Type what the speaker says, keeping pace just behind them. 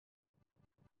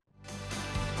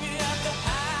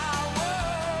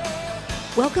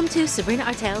Welcome to Sabrina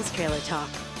Artel's Trailer Talk.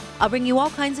 I'll bring you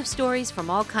all kinds of stories from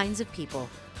all kinds of people.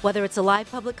 Whether it's a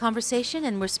live public conversation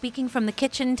and we're speaking from the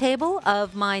kitchen table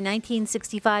of my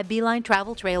 1965 Beeline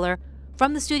travel trailer,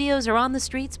 from the studios or on the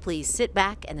streets, please sit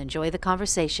back and enjoy the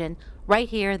conversation right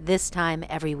here this time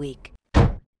every week.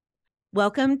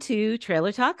 Welcome to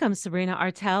Trailer Talk. I'm Sabrina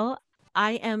Artel.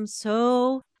 I am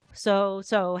so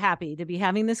happy to be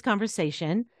having this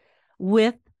conversation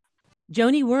with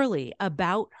Joni Wehrli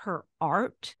about her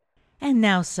art. And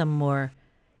now some more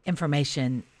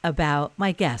information about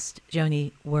my guest,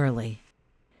 Joni Wehrli.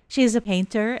 She is a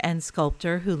painter and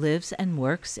sculptor who lives and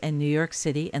works in New York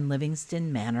City and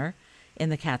Livingston Manor in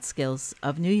the Catskills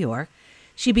of New York.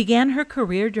 She began her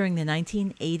career during the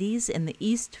 1980s in the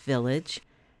East Village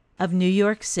of New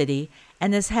York City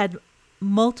and has had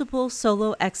multiple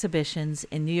solo exhibitions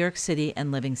in New York City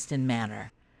and Livingston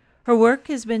Manor. Her work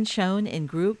has been shown in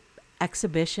group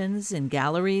exhibitions in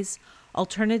galleries,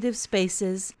 alternative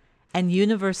spaces, and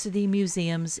university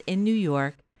museums in New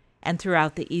York and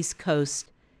throughout the East Coast,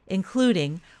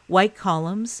 including White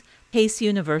Columns, Pace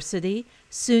University,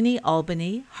 SUNY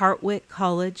Albany, Hartwick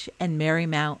College, and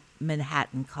Marymount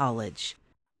Manhattan College.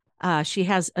 She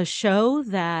has a show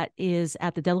that is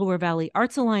at the Delaware Valley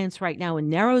Arts Alliance right now in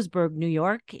Narrowsburg, New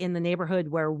York, in the neighborhood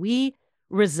where we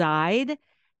reside.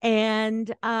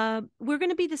 And we're going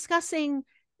to be discussing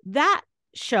that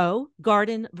show,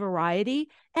 Garden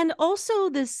Variety, and also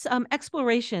this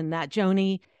exploration that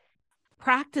Joni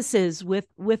practices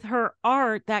with her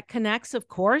art that connects, of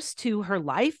course, to her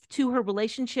life, to her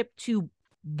relationship to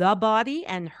the body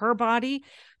and her body,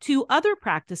 to other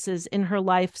practices in her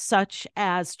life, such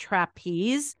as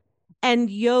trapeze and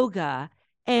yoga.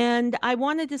 And I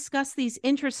want to discuss these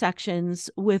intersections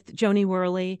with Joni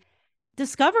Wehrli,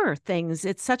 discover things.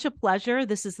 It's such a pleasure.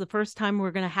 This is the first time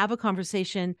we're going to have a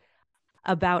conversation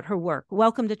about her work.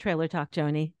 Welcome to Trailer Talk,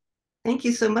 Joni. Thank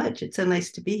you so much. It's so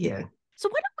nice to be here. So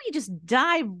why don't we just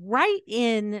dive right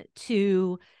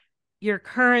into your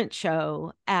current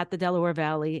show at the Delaware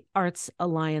Valley Arts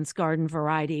Alliance Garden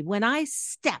Variety. When I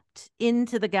stepped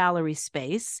into the gallery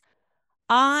space,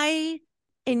 I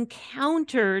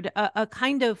encountered a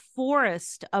kind of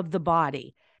forest of the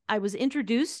body. I was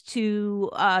introduced to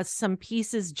some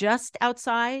pieces just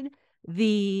outside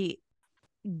the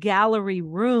gallery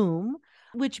room,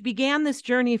 which began this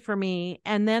journey for me.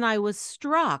 And then I was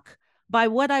struck by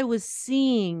what I was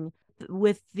seeing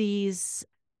with these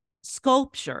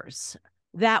sculptures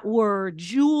that were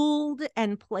jeweled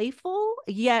and playful,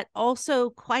 yet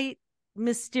also quite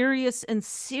mysterious and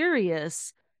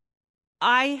serious.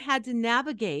 I had to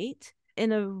navigate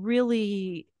in a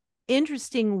really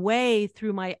interesting way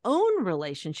through my own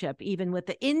relationship, even with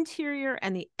the interior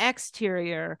and the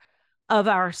exterior of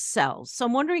ourselves. So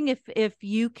I'm wondering if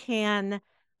you can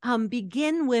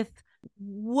begin with,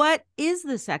 what is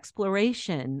this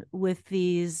exploration with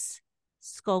these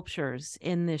sculptures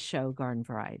in this show, Garden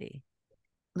Variety?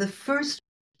 The first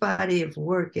body of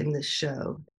work in this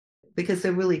show, because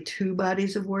there are really two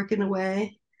bodies of work in a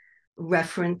way,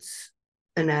 reference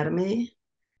anatomy.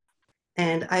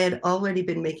 And I had already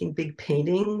been making big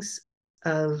paintings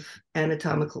of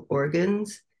anatomical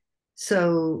organs.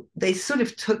 So they sort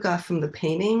of took off from the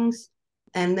paintings.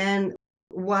 And then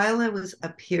while I was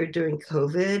up here during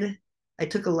COVID, I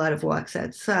took a lot of walks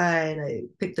outside. I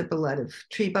picked up a lot of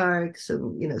tree bark,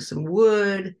 some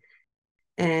wood,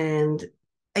 and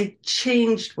I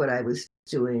changed what I was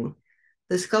doing.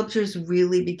 The sculptures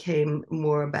really became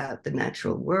more about the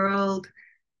natural world.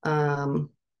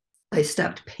 I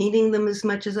stopped painting them as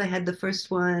much as I had the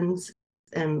first ones,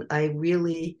 and I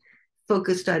really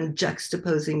focused on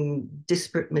juxtaposing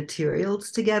disparate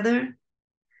materials together.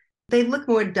 They look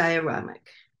more dioramic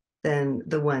than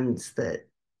the ones that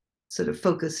sort of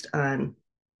focused on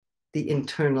the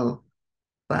internal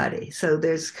body. So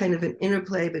there's kind of an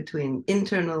interplay between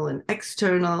internal and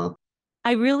external.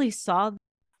 I really saw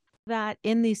that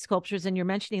in these sculptures, and you're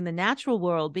mentioning the natural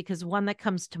world, because one that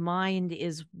comes to mind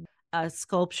is a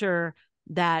sculpture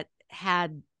that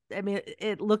had, I mean,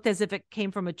 it looked as if it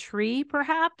came from a tree,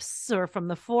 perhaps, or from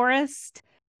the forest,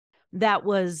 that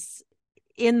was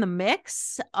in the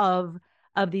mix of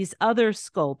these other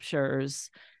sculptures.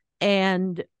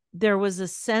 And there was a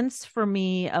sense for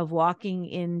me of walking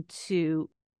into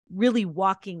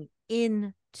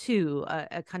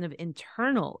a kind of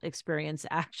internal experience,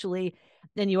 actually.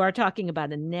 Then you are talking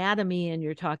about anatomy and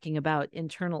you're talking about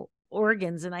internal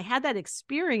organs. And I had that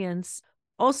experience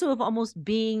also of almost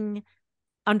being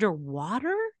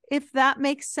underwater, if that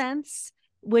makes sense,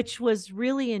 which was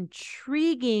really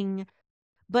intriguing,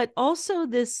 but also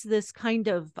this kind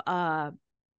of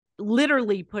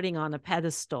literally putting on a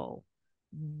pedestal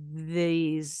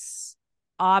these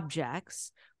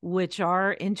objects, which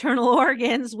are internal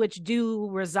organs, which do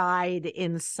reside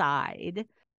inside,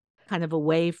 kind of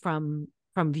away from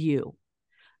view,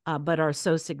 but are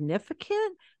so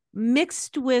significant,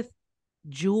 mixed with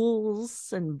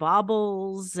jewels and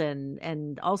baubles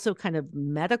and also kind of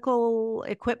medical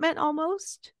equipment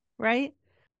almost, right?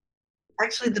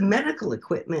 Actually, the medical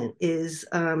equipment is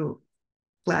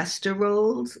plaster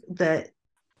rolls that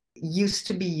used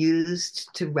to be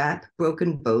used to wrap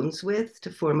broken bones with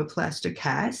to form a plaster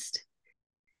cast.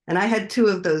 And I had two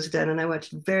of those done, and I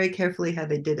watched very carefully how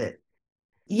they did it.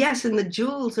 Yes, and the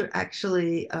jewels are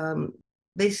actually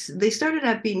they started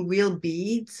out being real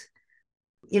beads.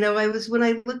 I was when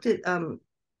I looked at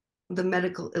the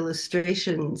medical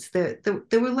illustrations, there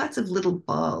were lots of little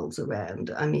balls around.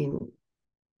 I mean,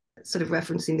 sort of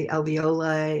referencing the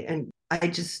alveoli, and I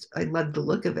loved the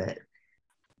look of it.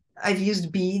 I've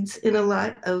used beads in a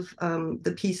lot of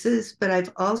the pieces, but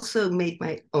I've also made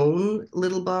my own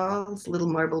little balls, little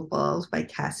marble balls by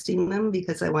casting them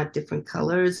because I want different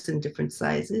colors and different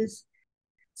sizes.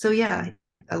 So yeah,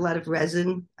 a lot of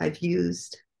resin I've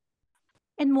used.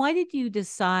 And why did you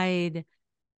decide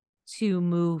to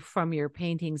move from your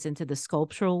paintings into the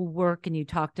sculptural work? And you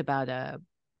talked about a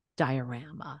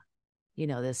diorama,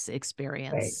 this Right,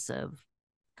 experience of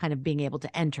kind of being able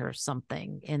to enter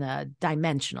something in a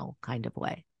dimensional kind of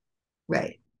way.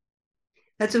 right.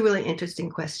 That's a really interesting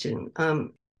question.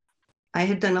 I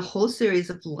had done a whole series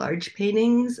of large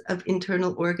paintings of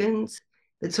internal organs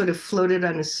that sort of floated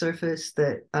on a surface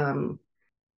that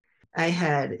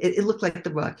it looked like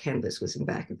the raw canvas was in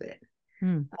back of it.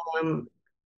 Hmm. Um,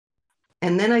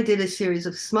 and then I did a series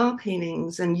of small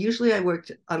paintings, and usually I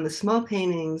worked on the small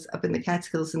paintings up in the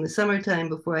Catskills in the summertime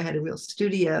before I had a real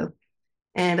studio.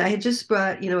 And I had just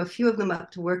brought, a few of them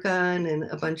up to work on and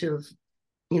a bunch of,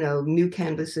 new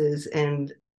canvases,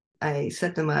 and I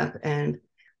set them up and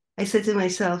I said to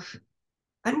myself,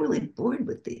 I'm really bored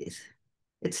with these.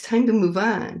 It's time to move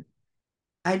on.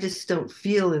 I just don't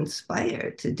feel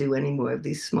inspired to do any more of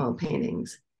these small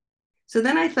paintings. So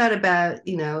then I thought about,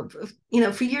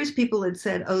 for years people had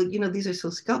said, oh, these are so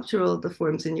sculptural, the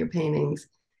forms in your paintings.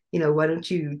 Why don't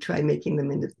you try making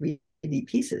them into 3D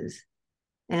pieces?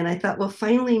 And I thought, well,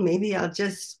 finally, maybe I'll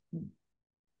just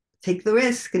take the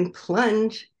risk and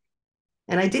plunge.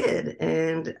 And I did.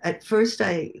 And at first,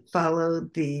 I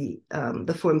followed the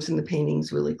forms in the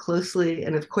paintings really closely,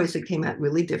 and of course, it came out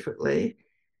really differently.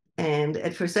 And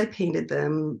at first, I painted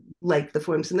them like the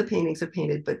forms in the paintings are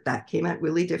painted, but that came out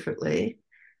really differently.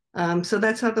 So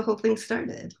that's how the whole thing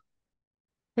started.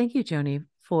 Thank you, Joni,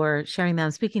 for sharing that.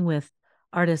 I'm speaking with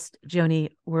artist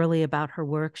Joni Wehrli about her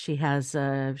work. She has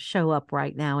a show up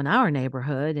right now in our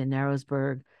neighborhood in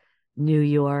Narrowsburg, New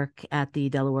York, at the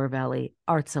Delaware Valley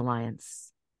Arts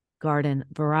Alliance Garden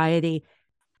Variety.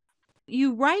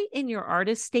 You write in your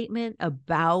artist statement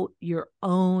about your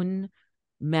own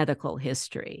medical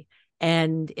history.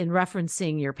 And in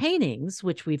referencing your paintings,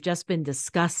 which we've just been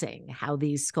discussing, how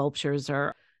these sculptures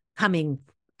are coming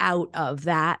out of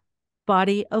that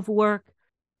body of work.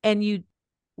 And you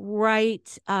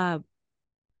write,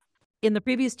 in the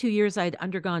previous 2 years, I'd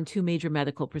undergone 2 major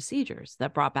medical procedures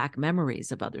that brought back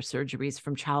memories of other surgeries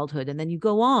from childhood. And then you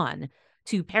go on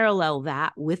to parallel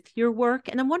that with your work.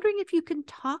 And I'm wondering if you can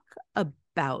talk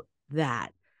about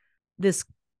that, this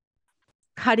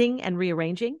cutting and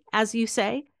rearranging, as you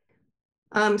say.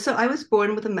 So I was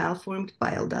born with a malformed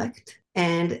bile duct,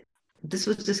 and this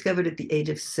was discovered at the age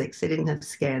of 6. They didn't have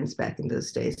scans back in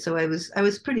those days, so I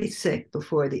was pretty sick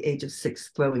before the age of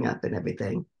 6, throwing up and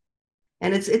everything.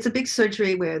 And it's a big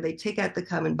surgery where they take out the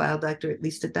common bile duct, or at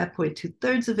least at that point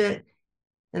 2/3 of it,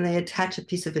 and they attach a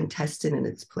piece of intestine in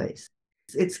its place.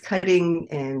 It's cutting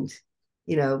and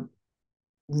you know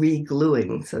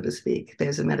re-gluing, so to speak.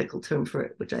 There's a medical term for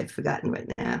it, which I've forgotten right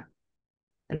now.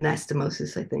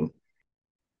 Anastomosis, I think.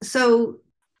 So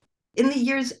in the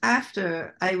years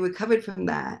after, I recovered from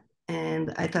that,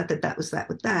 and I thought that that was that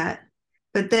with that.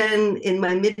 But then in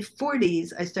my mid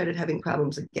 40s, I started having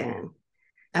problems again.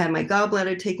 I had my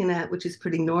gallbladder taken out, which is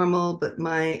pretty normal, but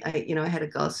I had a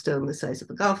gallstone the size of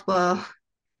a golf ball.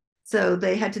 So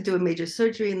they had to do a major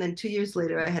surgery. And then 2 years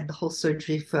later, I had the whole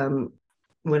surgery from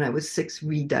when I was 6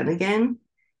 redone again.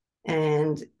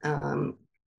 And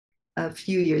a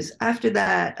few years after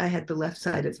that, I had the left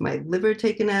side of my liver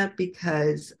taken out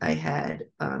because I had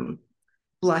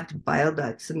blocked bile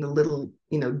ducts in the little,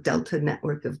 delta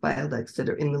network of bile ducts that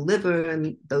are in the liver,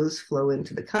 and those flow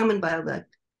into the common bile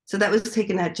duct. So that was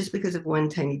taken out just because of one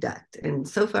tiny duct. And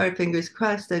so far, fingers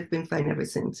crossed, I've been fine ever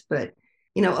since. But,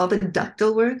 all the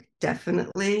ductal work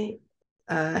definitely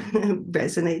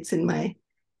resonates in my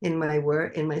in my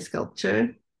work, in my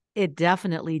sculpture. It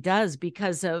definitely does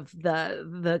because of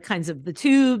the kinds of the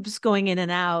tubes going in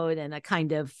and out and a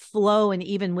kind of flow, and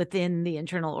even within the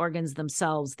internal organs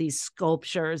themselves, these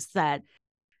sculptures that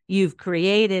you've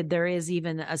created, there is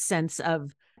even a sense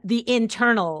of the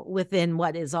internal within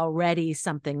what is already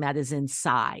something that is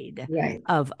inside Right.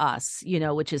 of us,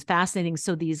 which is fascinating.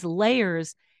 So these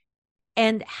layers,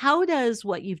 and how does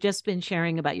what you've just been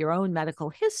sharing about your own medical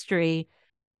history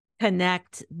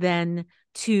connect then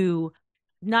to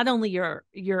not only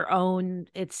your own,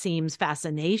 it seems,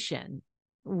 fascination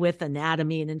with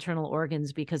anatomy and internal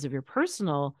organs because of your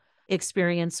personal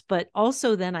experience, but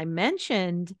also then I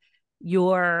mentioned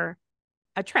you're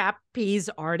a trapeze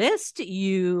artist,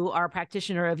 you are a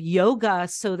practitioner of yoga,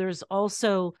 so there's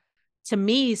also, to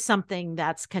me, something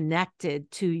that's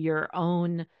connected to your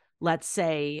own, let's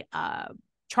say,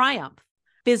 triumph,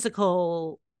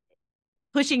 physical,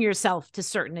 pushing yourself to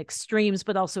certain extremes,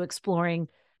 but also exploring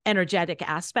energetic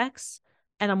aspects.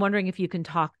 And I'm wondering if you can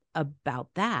talk about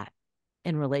that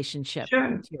in relationship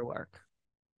Sure. to your work.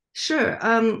 Sure.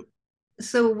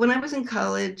 So when I was in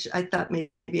college, I thought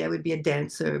maybe I would be a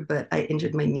dancer, but I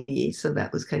injured my knee, so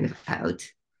that was kind of out.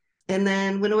 And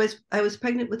then when I was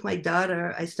pregnant with my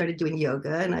daughter, I started doing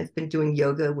yoga, and I've been doing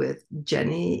yoga with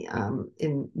Jenny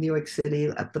in New York City,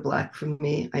 up the block from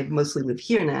me. I mostly live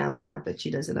here now, but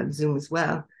she does it on Zoom as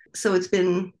well. So it's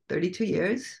been 32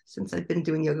 years since I've been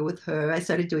doing yoga with her. I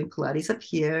started doing Pilates up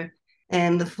here,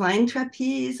 and the flying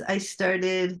trapeze I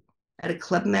started at a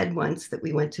Club Med once that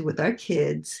we went to with our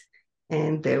kids,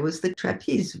 and there was the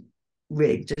trapeze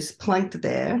rig just plunked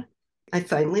there. I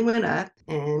finally went up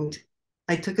and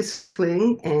I took a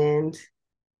swing, and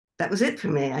that was it for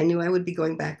me. I knew I would be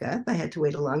going back up. I had to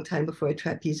wait a long time before a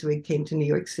trapeze rig came to New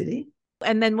York City.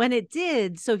 And then when it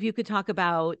did, so if you could talk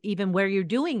about even where you're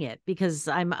doing it, because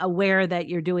I'm aware that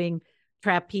you're doing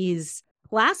trapeze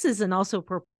classes and also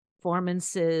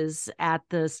performances at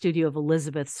the studio of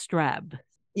Elizabeth Streb.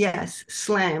 Yes,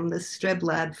 SLAM, the Streb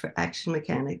Lab for Action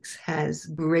Mechanics, has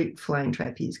great flying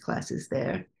trapeze classes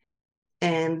there.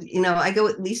 And, I go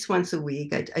at least once a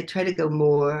week. I try to go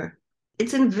more.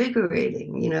 It's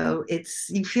invigorating,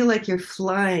 you feel like you're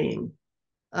flying.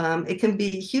 It can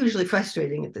be hugely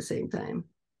frustrating at the same time.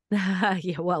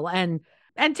 Yeah, well, and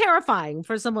terrifying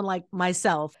for someone like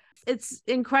myself. It's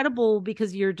incredible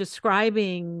because you're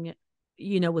describing,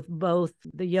 with both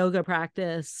the yoga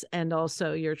practice and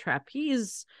also your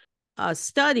trapeze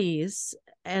studies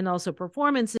and also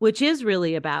performance, which is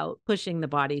really about pushing the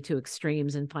body to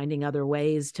extremes and finding other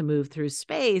ways to move through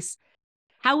space.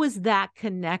 How is that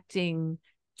connecting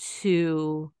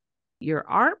to your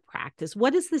art practice?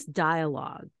 What is this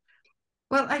dialogue?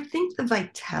 Well, I think the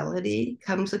vitality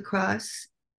comes across,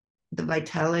 the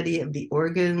vitality of the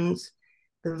organs,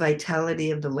 the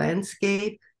vitality of the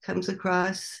landscape comes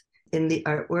across in the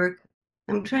artwork.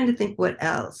 I'm trying to think what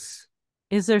else.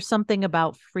 Is there something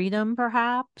about freedom,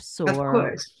 perhaps, Of or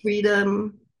course,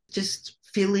 freedom, just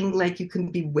feeling like you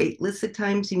can be weightless at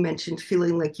times. You mentioned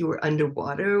feeling like you were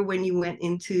underwater when you went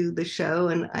into the show,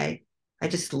 and I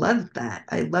just loved that.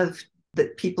 I love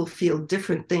that people feel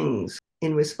different things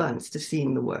in response to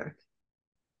seeing the work.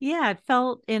 yeah, it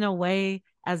felt in a way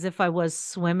as if I was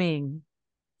swimming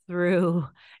through,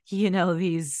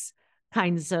 these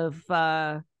kinds of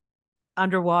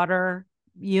underwater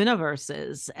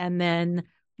universes, and then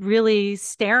really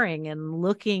staring and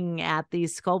looking at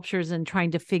these sculptures and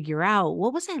trying to figure out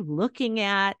what was I looking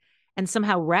at, and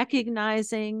somehow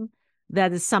recognizing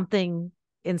that is something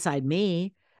inside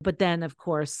me. But then, of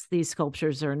course, these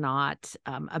sculptures are not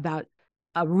about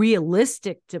a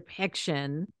realistic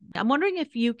depiction. I'm wondering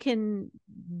if you can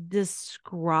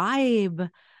describe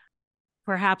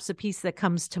perhaps a piece that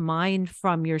comes to mind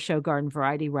from your show Garden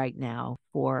Variety right now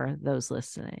for those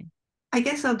listening. I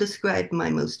guess I'll describe my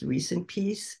most recent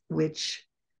piece, which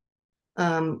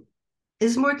um,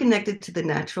 is more connected to the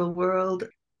natural world.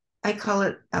 I call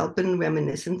it Alpine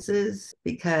Reminiscences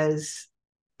because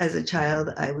as a child,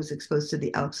 I was exposed to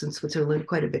the Alps in Switzerland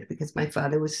quite a bit because my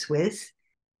father was Swiss.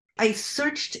 I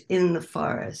searched in the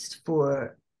forest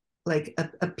for like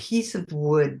a piece of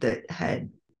wood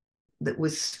that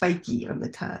was spiky on the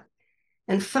top.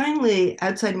 And finally,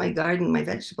 outside my garden, my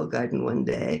vegetable garden one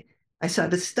day, I saw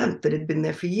the stump that had been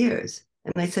there for years.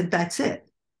 And I said, that's it.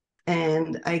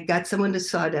 And I got someone to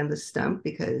saw down the stump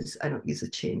because I don't use a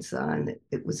chainsaw and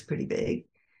it was pretty big.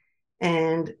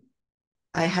 And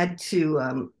I had to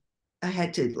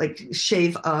like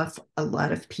shave off a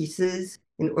lot of pieces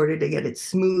in order to get it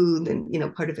smooth.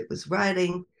 And part of it was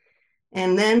rotting.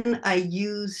 And then I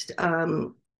used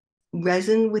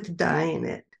resin with dye in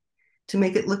it to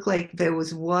make it look like there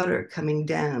was water coming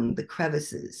down the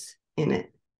crevices in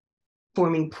it,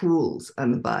 forming pools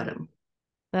on the bottom.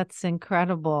 That's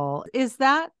incredible. Is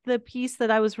that the piece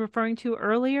that I was referring to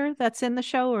earlier that's in the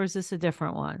show, or is this a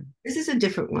different one? This is a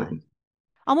different one.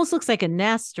 Almost looks like a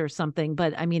nest or something,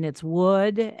 but I mean, it's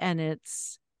wood and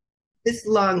it's, This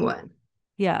long one.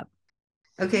 yeah.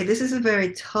 Okay, this is a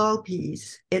very tall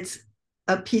piece. It's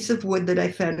a piece of wood that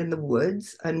I found in the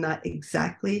woods. I'm not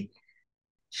exactly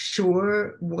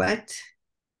sure what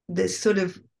this sort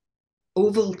of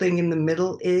oval thing in the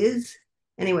middle is.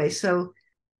 Anyway, so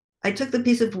I took the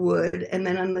piece of wood, and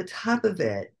then on the top of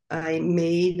it, I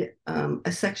made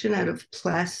a section out of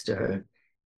plaster,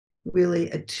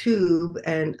 really a tube,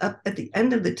 and up at the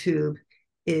end of the tube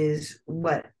is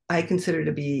what I consider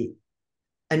to be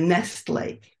a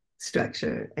nest-like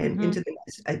structure. And Mm-hmm. into the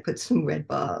nest, I put some red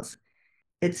balls.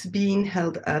 It's being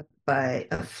held up by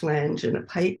a flange and a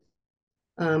pipe.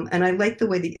 And I like the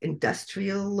way the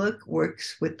industrial look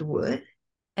works with the wood.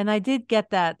 And I did get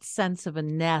that sense of a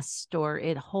nest or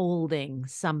it holding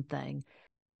something.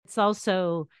 It's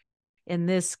also, in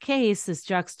this case, this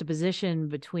juxtaposition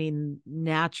between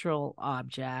natural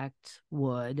object,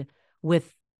 wood,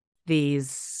 with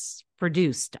these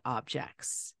produced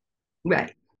objects,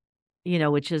 Right.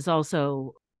 which is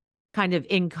also kind of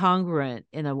incongruent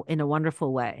in a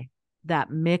wonderful way, that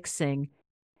mixing.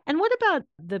 And what about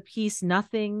the piece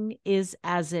Nothing Is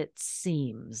As It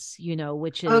Seems,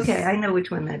 which Okay, is, I know which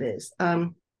one that is.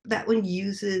 That one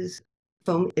uses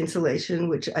foam insulation,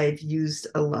 which I've used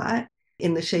a lot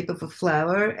in the shape of a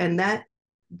flower. And that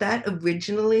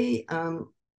originally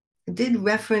did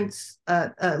reference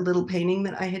a little painting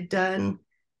that I had done.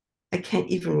 I can't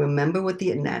even remember what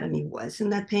the anatomy was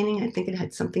in that painting. I think it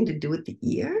had something to do with the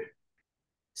ear.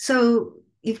 So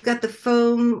you've got the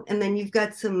foam, and then you've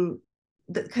got some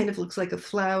that kind of looks like a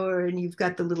flower, and you've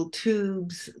got the little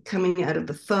tubes coming out of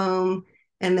the foam,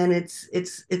 and then it's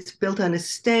built on a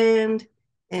stand,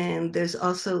 and there's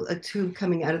also a tube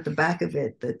coming out of the back of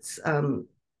it that's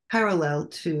parallel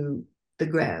to the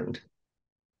ground.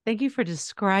 thank you for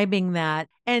describing that.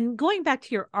 And going back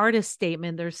to your artist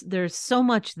statement, there's so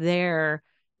much there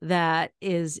that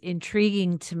is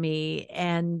intriguing to me.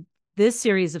 And this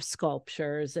series of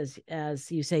sculptures,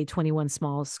 as you say, 21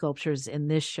 small sculptures in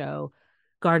this show,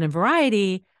 Garden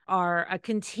Variety, are a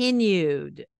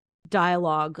continued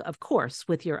dialogue, of course,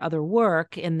 with your other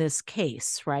work in this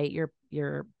case, right?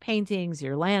 Your paintings,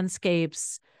 your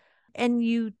landscapes, and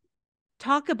you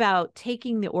talk about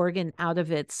taking the organ out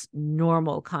of its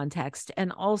normal context.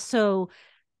 And also,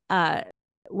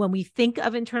 when we think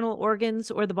of internal organs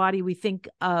or the body, we think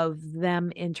of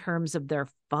them in terms of their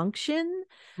function.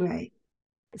 Right.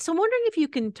 So I'm wondering if you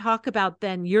can talk about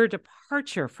then your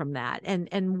departure from that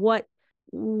and what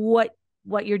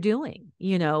you're doing,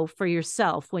 for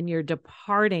yourself when you're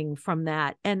departing from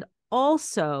that, and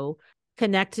also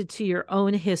connected to your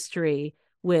own history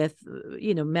with,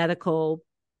 medical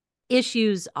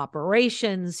issues,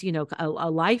 operations,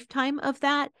 a lifetime of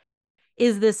that.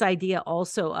 Is this idea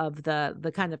also of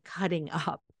the kind of cutting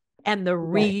up and the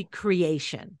Right.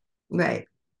 recreation? Right.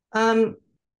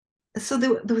 So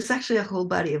there was actually a whole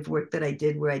body of work that I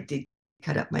did where I did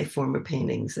cut up my former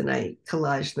paintings and I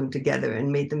collaged them together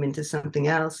and made them into something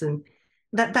else. And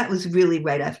that was really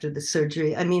right after the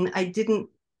surgery. I mean,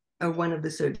 or one of the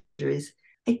surgeries,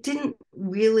 I didn't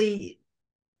really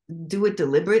do it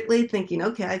deliberately, thinking,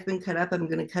 okay, I've been cut up, I'm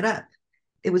going to cut up.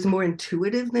 It was more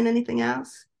intuitive than anything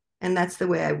else. And that's the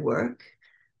way I work.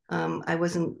 I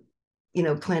wasn't,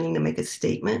 planning to make a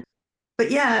statement.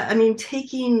 But yeah, I mean,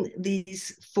 taking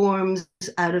these forms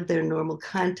out of their normal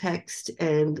context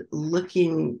and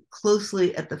looking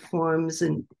closely at the forms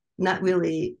and not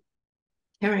really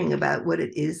caring about what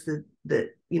it is that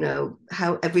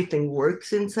how everything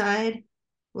works inside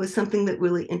was something that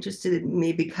really interested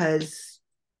me because,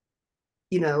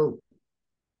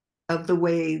 of the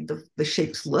way the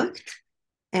shapes looked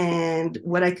and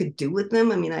what I could do with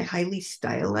them. I mean, I highly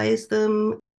stylized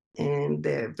them and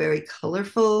they're very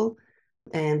colorful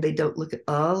and they don't look at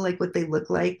all like what they look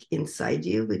like inside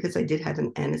you because I did have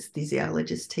an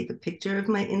anesthesiologist take a picture of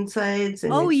my insides.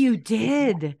 And Oh, you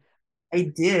did.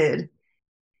 I did.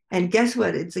 And guess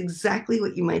what? It's exactly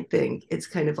what you might think. It's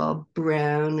kind of all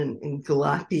brown and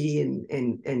gloppy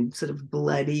and sort of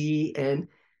bloody. And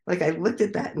like I looked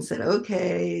at that and said,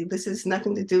 okay, this has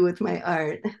nothing to do with my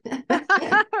art.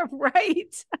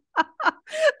 Right.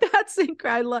 That's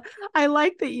incredible. I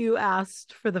like that you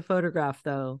asked for the photograph,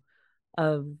 though,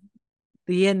 of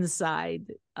the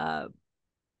inside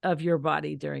of your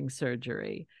body during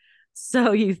surgery.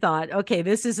 So you thought, okay,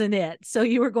 this isn't it. So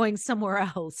you were going somewhere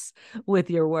else with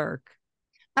your work.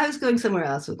 I was going somewhere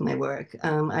else with my work.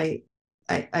 I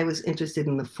was interested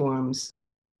in the forms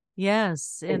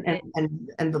Yes. and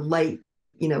the light,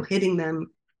 hitting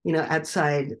them,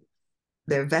 outside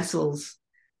their vessels.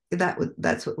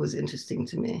 That's what was interesting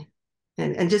to me,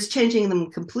 and just changing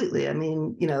them completely. I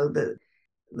mean,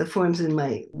 the forms in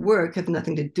my work have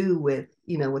nothing to do with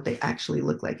what they actually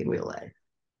look like in real life.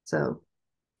 So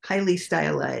highly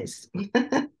stylized.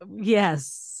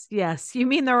 Yes, yes. You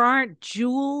mean there aren't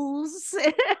jewels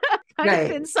kind of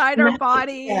Right. inside our Nothing,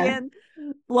 body yeah. and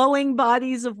flowing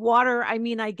bodies of water? I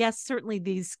mean, I guess certainly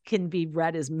these can be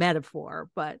read as metaphor,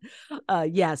 but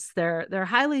yes, they're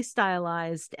highly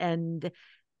stylized, and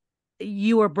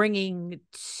you are bringing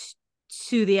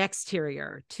to the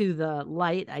exterior, to the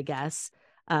light, I guess,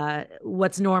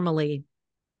 what's normally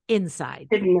inside,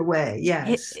 Hidden away,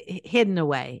 yes. hidden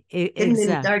away. Hidden in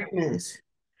Exactly. darkness.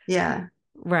 Yeah.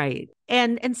 Right.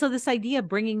 And so this idea of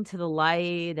bringing to the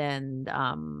light, and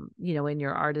in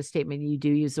your artist statement you do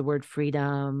use the word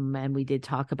freedom, and we did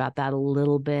talk about that a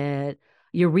little bit.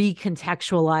 You're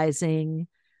recontextualizing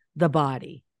the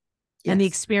body and the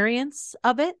Yes. experience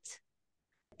of it.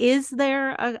 Is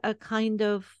there a kind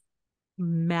of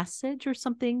message or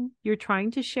something you're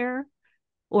trying to share,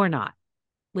 or not,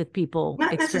 with people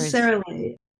Not experience?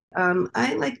 necessarily.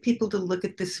 I like people to look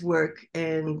at this work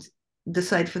and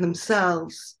decide for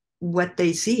themselves what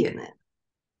they see in it.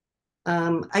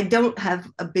 I don't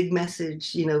have a big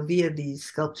message, via these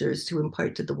sculptures to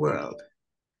impart to the world.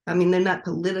 I mean, they're not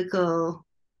political.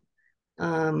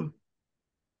 Um,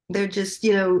 they're just,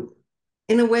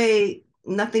 in a way,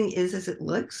 nothing is as it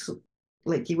looks.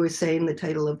 Like you were saying, the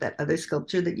title of that other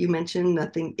sculpture that you mentioned,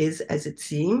 "Nothing is as it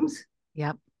seems,"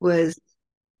 Yep. was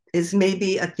is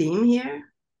maybe a theme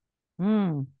here.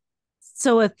 Mm.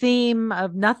 So a theme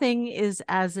of nothing is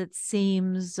as it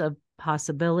seems, of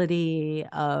possibility,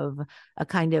 of a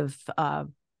kind of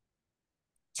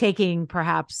taking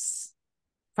perhaps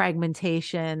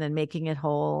fragmentation and making it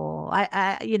whole.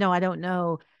 I don't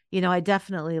know. I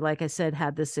definitely, like I said,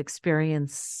 had this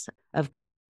experience of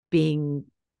being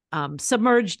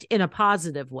submerged in a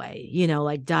positive way,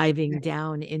 like diving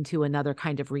down into another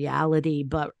kind of reality,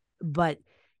 but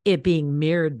it being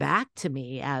mirrored back to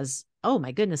me as, oh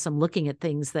my goodness, I'm looking at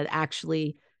things that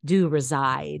actually do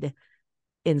reside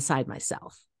inside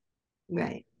myself,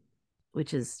 Right.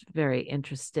 which is very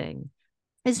interesting.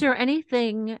 Is there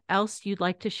anything else you'd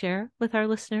like to share with our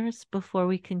listeners before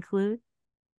we conclude?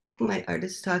 My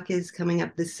artist talk is coming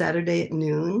up this Saturday at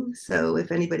noon. So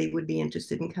if anybody would be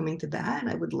interested in coming to that,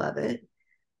 I would love it.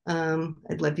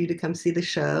 I'd love you to come see the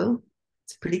show.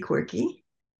 It's pretty quirky.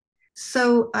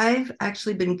 So I've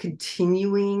actually been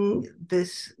continuing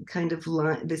this kind of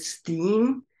this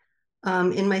theme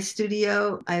in my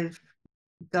studio. I've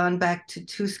gone back to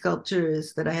two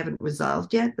sculptures that I haven't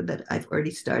resolved yet, but that I've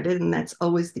already started. And that's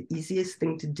always the easiest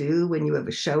thing to do when you have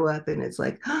a show up and it's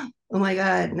like, oh my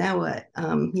God, now what?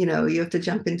 You have to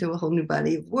jump into a whole new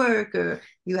body of work, or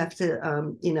you have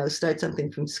to, start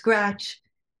something from scratch.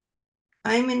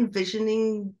 I'm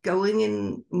envisioning going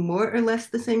in more or less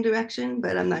the same direction,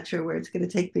 but I'm not sure where it's going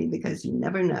to take me because you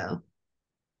never know.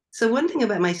 So, one thing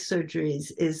about my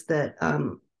surgeries is that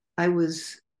I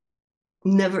was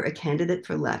never a candidate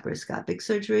for laparoscopic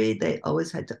surgery. They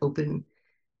always had to open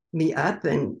me up.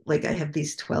 And like I have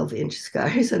these 12-inch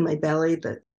scars on my belly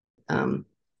that, um,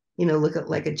 look at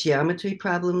like a geometry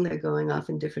problem. They're going off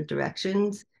in different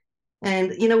directions.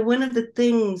 And, one of the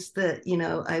things that,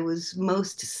 I was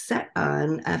most set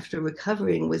on after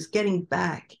recovering was getting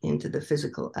back into the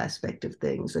physical aspect of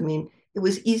things. I mean, it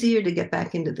was easier to get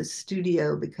back into the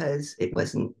studio because it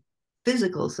wasn't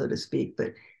physical, so to speak,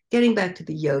 but getting back to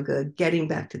the yoga, getting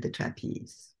back to the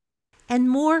trapeze. And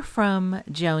more from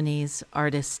Joni's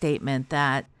artist statement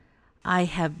that I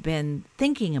have been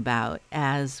thinking about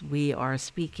as we are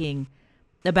speaking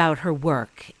about her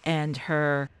work and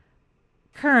her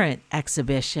current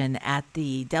exhibition at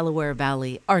the Delaware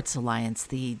Valley Arts Alliance,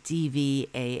 the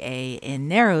DVAA, in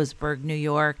Narrowsburg, New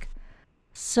York.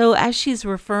 So, as she's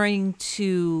referring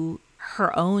to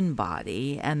her own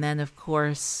body, and then, of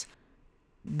course,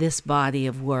 this body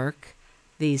of work,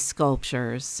 these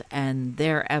sculptures, and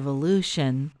their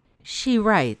evolution, she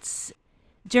writes,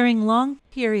 during long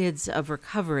periods of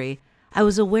recovery, I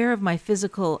was aware of my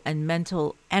physical and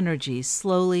mental energy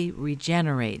slowly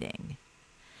regenerating.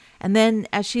 And then,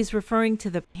 as she's referring to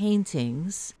the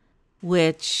paintings,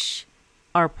 which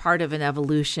are part of an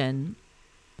evolution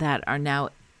that are now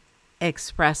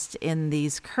expressed in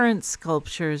these current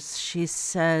sculptures, she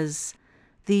says,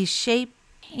 these shape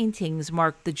paintings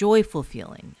mark the joyful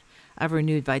feeling of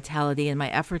renewed vitality in my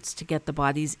efforts to get the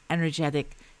body's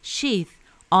energetic sheath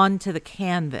onto the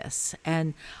canvas.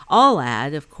 And I'll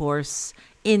add, of course,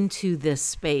 into this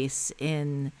space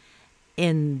in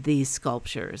these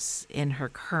sculptures in her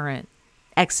current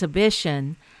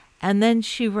exhibition. And then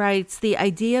she writes, the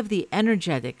idea of the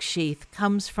energetic sheath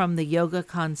comes from the yoga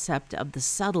concept of the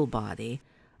subtle body,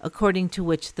 according to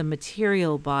which the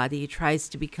material body tries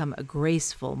to become a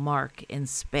graceful mark in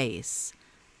space.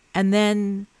 And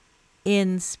then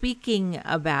in speaking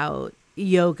about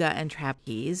yoga and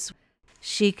trapeze,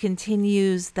 she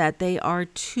continues that they are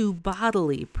two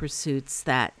bodily pursuits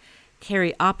that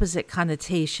carry opposite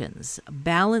connotations: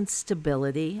 balance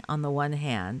stability on the one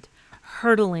hand,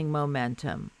 hurtling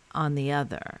momentum on the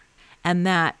other, and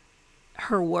that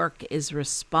her work is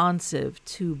responsive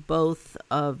to both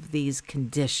of these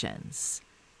conditions.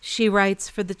 She writes,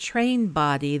 for the trained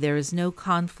body, there is no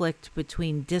conflict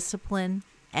between discipline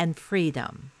and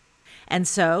freedom. And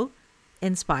so,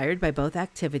 inspired by both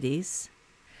activities,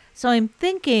 so I'm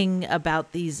thinking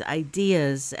about these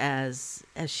ideas as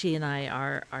she and I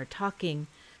are talking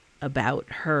about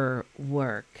her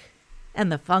work and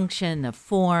the function of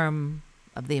form,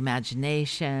 of the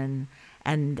imagination,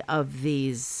 and of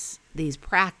these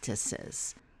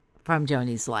practices from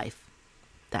Joni's life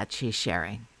that she's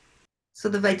sharing. So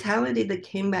the vitality that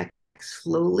came back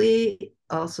slowly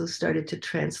also started to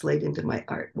translate into my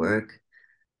artwork,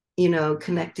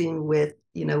 connecting with,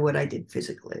 what I did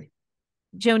physically.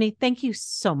 Joni, thank you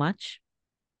so much.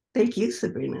 Thank you,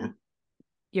 Sabrina.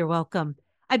 You're welcome.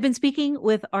 I've been speaking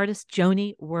with artist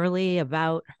Joni Wehrli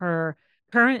about her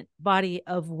current body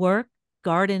of work,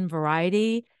 Garden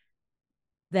Variety,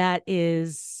 that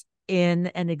is in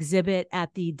an exhibit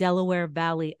at the Delaware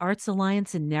Valley Arts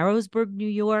Alliance in Narrowsburg, New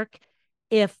York.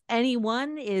 If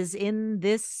anyone is in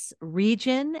this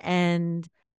region and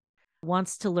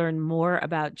wants to learn more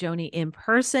about Joni in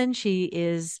person, she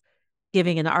is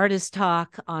giving an artist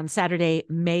talk on Saturday,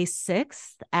 May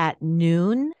 6th at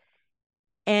noon.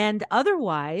 And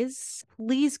otherwise,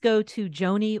 please go to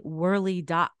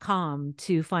joniwehrli.com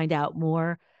to find out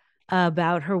more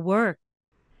about her work.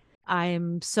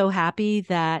 I'm so happy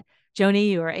that, Joni,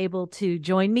 you are able to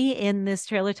join me in this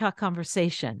Trailer Talk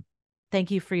conversation. Thank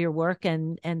you for your work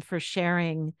and for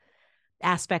sharing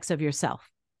aspects of yourself.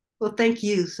 Well, thank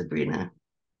you, Sabrina.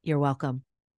 You're welcome.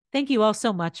 Thank you all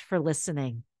so much for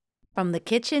listening. From the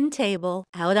kitchen table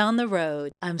out on the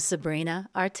road, I'm Sabrina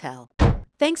Artel.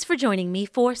 Thanks for joining me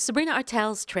for Sabrina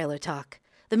Artel's Trailer Talk.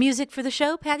 The music for the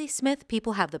show, Patti Smith,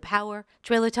 People Have the Power.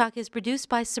 Trailer Talk is produced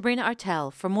by Sabrina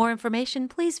Artel. For more information,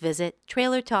 please visit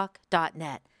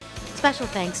trailertalk.net. Special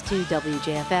thanks to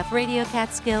WJFF Radio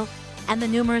Catskill and the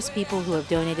numerous people who have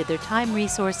donated their time,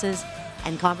 resources,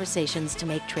 and conversations to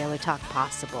make Trailer Talk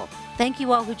possible. Thank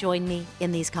you all who joined me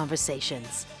in these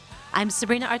conversations. I'm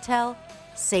Sabrina Artel.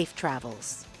 Safe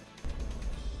travels.